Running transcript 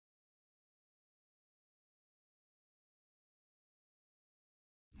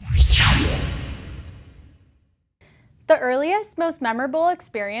The earliest, most memorable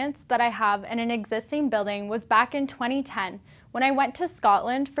experience that I have in an existing building was back in 2010 when I went to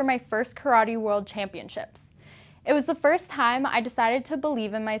Scotland for my first Karate World Championships. It was the first time I decided to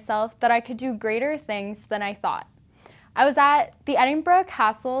believe in myself that I could do greater things than I thought. I was at the Edinburgh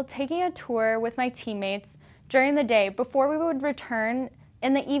Castle taking a tour with my teammates during the day before we would return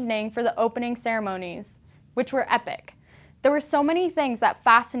in the evening for the opening ceremonies, which were epic. There were so many things that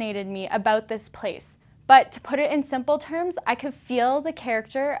fascinated me about this place, but to put it in simple terms, I could feel the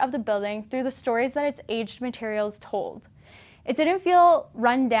character of the building through the stories that its aged materials told. It didn't feel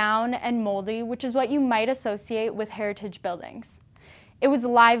run down and moldy, which is what you might associate with heritage buildings. It was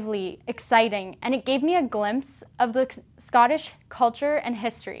lively, exciting, and it gave me a glimpse of the Scottish culture and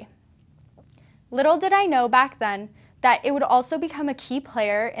history. Little did I know back then that it would also become a key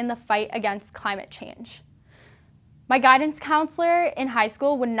player in the fight against climate change. My guidance counselor in high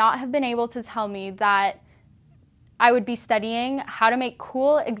school would not have been able to tell me that I would be studying how to make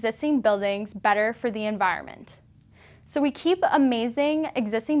cool existing buildings better for the environment. So we keep amazing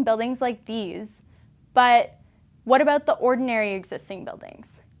existing buildings like these, but what about the ordinary existing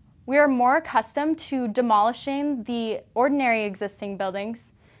buildings? We are more accustomed to demolishing the ordinary existing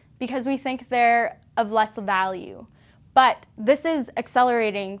buildings because we think they're of less value. But this is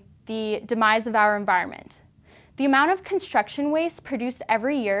accelerating the demise of our environment. The amount of construction waste produced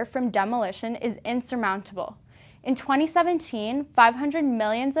every year from demolition is insurmountable. In 2017, 500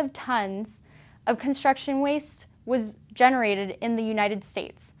 million tons of construction waste was generated in the United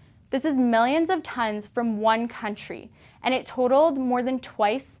States. This is millions of tons from one country, and it totaled more than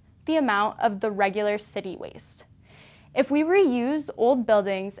twice the amount of the regular city waste. If we reuse old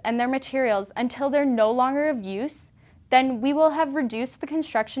buildings and their materials until they're no longer of use, then we will have reduced the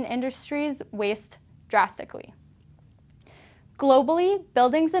construction industry's waste drastically. Globally,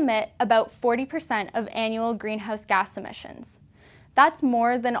 buildings emit about 40% of annual greenhouse gas emissions. That's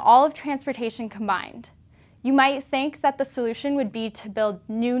more than all of transportation combined. You might think that the solution would be to build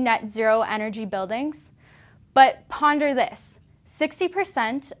new net zero energy buildings, but ponder this.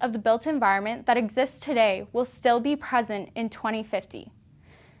 60% of the built environment that exists today will still be present in 2050.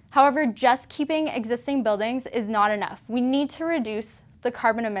 However, just keeping existing buildings is not enough. We need to reduce the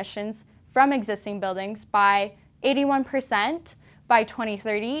carbon emissions from existing buildings by 81% by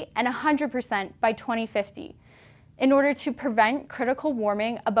 2030 and 100% by 2050 in order to prevent critical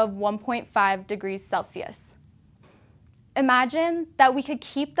warming above 1.5 degrees Celsius. Imagine that we could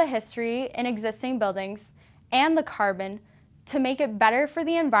keep the history in existing buildings and the carbon to make it better for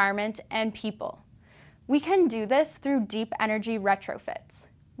the environment and people. We can do this through deep energy retrofits.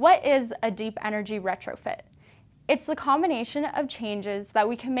 What is a deep energy retrofit? It's the combination of changes that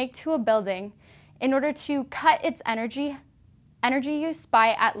we can make to a building in order to cut its energy use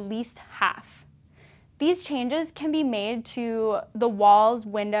by at least half. These changes can be made to the walls,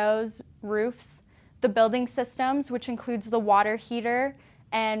 windows, roofs, the building systems, which includes the water heater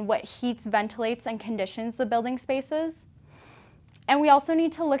and what heats, ventilates, and conditions the building spaces. And we also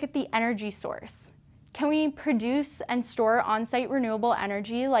need to look at the energy source. Can we produce and store on-site renewable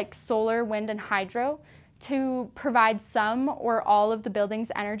energy like solar, wind, and hydro to provide some or all of the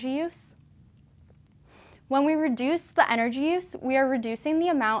building's energy use? When we reduce the energy use, we are reducing the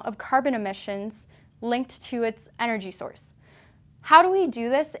amount of carbon emissions linked to its energy source. How do we do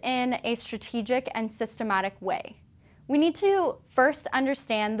this in a strategic and systematic way? We need to first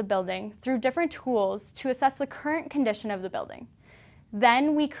understand the building through different tools to assess the current condition of the building.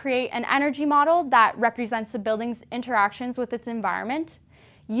 Then we create an energy model that represents the building's interactions with its environment.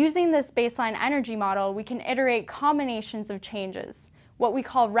 Using this baseline energy model, we can iterate combinations of changes, what we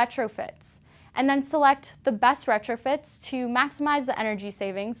call retrofits, and then select the best retrofits to maximize the energy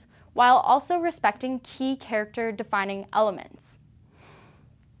savings while also respecting key character-defining elements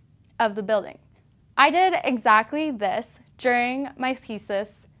of the building. I did exactly this during my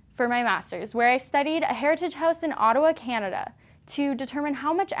thesis for my master's, where I studied a heritage house in Ottawa, Canada, to determine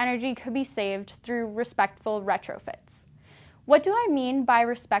how much energy could be saved through respectful retrofits. What do I mean by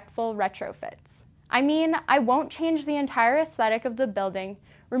respectful retrofits? I mean, I won't change the entire aesthetic of the building,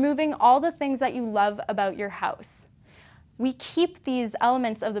 removing all the things that you love about your house. We keep these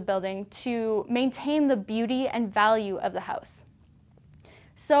elements of the building to maintain the beauty and value of the house.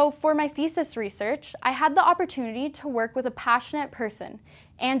 So for my thesis research, I had the opportunity to work with a passionate person,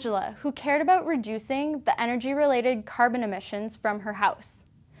 Angela, who cared about reducing the energy-related carbon emissions from her house.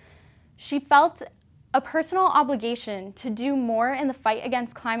 She felt a personal obligation to do more in the fight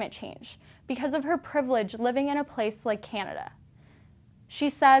against climate change because of her privilege living in a place like Canada. She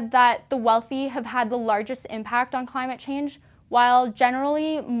said that the wealthy have had the largest impact on climate change, while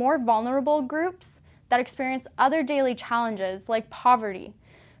generally more vulnerable groups, that experience other daily challenges like poverty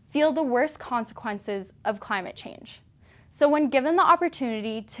feel the worst consequences of climate change. So when given the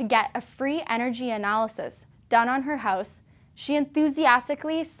opportunity to get a free energy analysis done on her house, she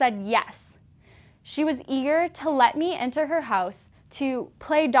enthusiastically said yes. She was eager to let me into her house to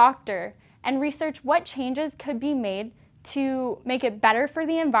play doctor and research what changes could be made to make it better for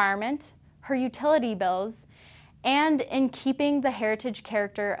the environment, her utility bills, and in keeping the heritage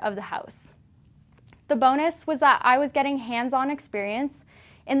character of the house. The bonus was that I was getting hands-on experience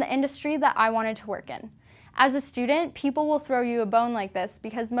in the industry that I wanted to work in. As a student, people will throw you a bone like this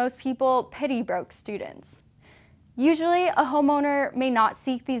because most people pity broke students. Usually, a homeowner may not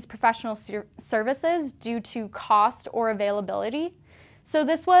seek these professional services due to cost or availability, so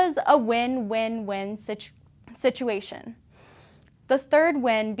this was a win-win-win situation. The third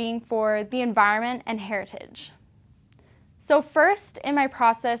win being for the environment and heritage. So first, in my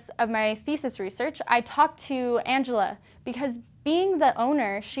process of my thesis research, I talked to Angela because being the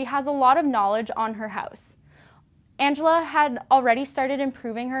owner, she has a lot of knowledge on her house. Angela had already started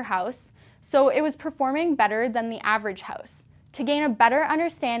improving her house, so it was performing better than the average house. To gain a better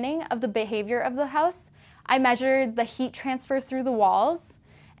understanding of the behavior of the house, I measured the heat transfer through the walls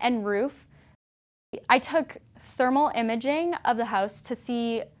and roof. I took thermal imaging of the house to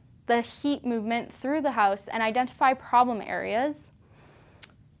see the heat movement through the house and identify problem areas.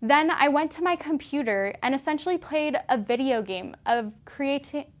 Then I went to my computer and essentially played a video game of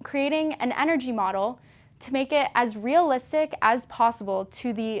creating an energy model to make it as realistic as possible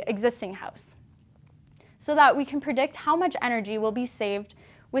to the existing house, so that we can predict how much energy will be saved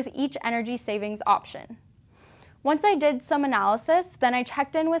with each energy savings option. Once I did some analysis, then I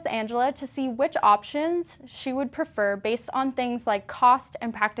checked in with Angela to see which options she would prefer based on things like cost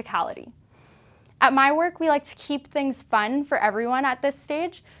and practicality. At my work, we like to keep things fun for everyone at this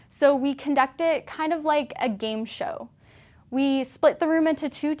stage, so we conduct it kind of like a game show. We split the room into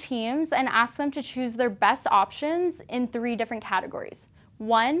 2 teams and ask them to choose their best options in 3 different categories.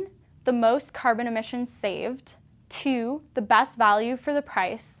 1, the most carbon emissions saved. 2, the best value for the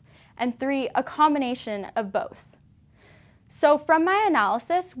price. And 3, a combination of both. So from my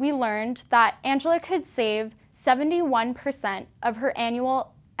analysis, we learned that Angela could save 71% of her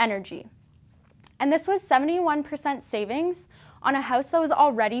annual energy. And this was 71% savings on a house that was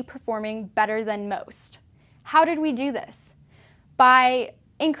already performing better than most. How did we do this? By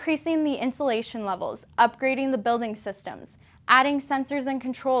increasing the insulation levels, upgrading the building systems, adding sensors and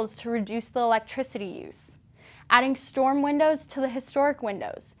controls to reduce the electricity use, adding storm windows to the historic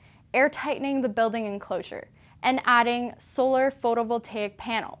windows, air tightening the building enclosure, and adding solar photovoltaic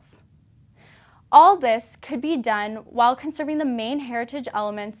panels. All this could be done while conserving the main heritage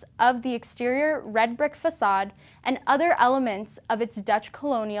elements of the exterior red brick facade and other elements of its Dutch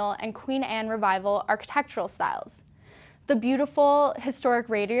colonial and Queen Anne Revival architectural styles. The beautiful historic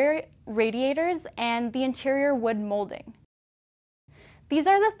radiators and the interior wood molding. These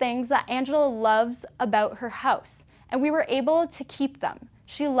are the things that Angela loves about her house, and we were able to keep them.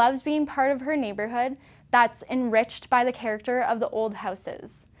 She loves being part of her neighborhood that's enriched by the character of the old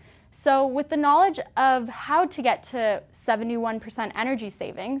houses. So with the knowledge of how to get to 71% energy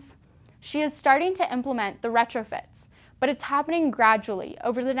savings, she is starting to implement the retrofits, but it's happening gradually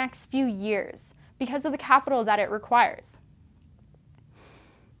over the next few years because of the capital that it requires.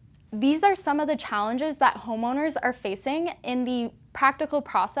 These are some of the challenges that homeowners are facing in the practical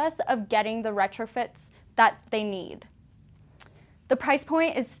process of getting the retrofits that they need. The price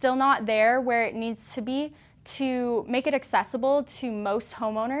point is still not there where it needs to be to make it accessible to most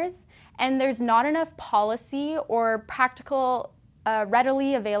homeowners, and there's not enough policy or practical,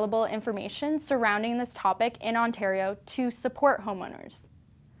 readily available information surrounding this topic in Ontario to support homeowners.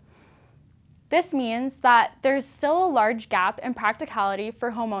 This means that there's still a large gap in practicality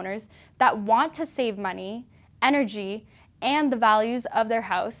for homeowners that want to save money, energy, and the values of their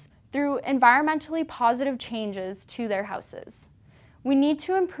house through environmentally positive changes to their houses. We need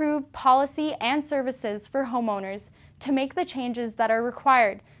to improve policy and services for homeowners to make the changes that are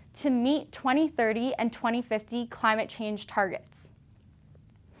required to meet 2030 and 2050 climate change targets.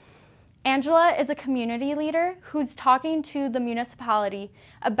 Angela is a community leader who's talking to the municipality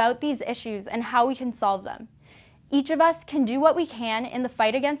about these issues and how we can solve them. Each of us can do what we can in the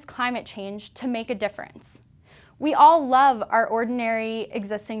fight against climate change to make a difference. We all love our ordinary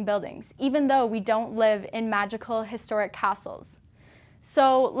existing buildings, even though we don't live in magical historic castles.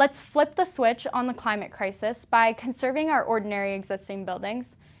 So let's flip the switch on the climate crisis by conserving our ordinary existing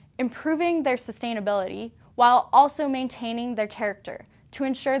buildings, improving their sustainability, while also maintaining their character to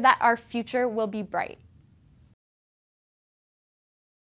ensure that our future will be bright.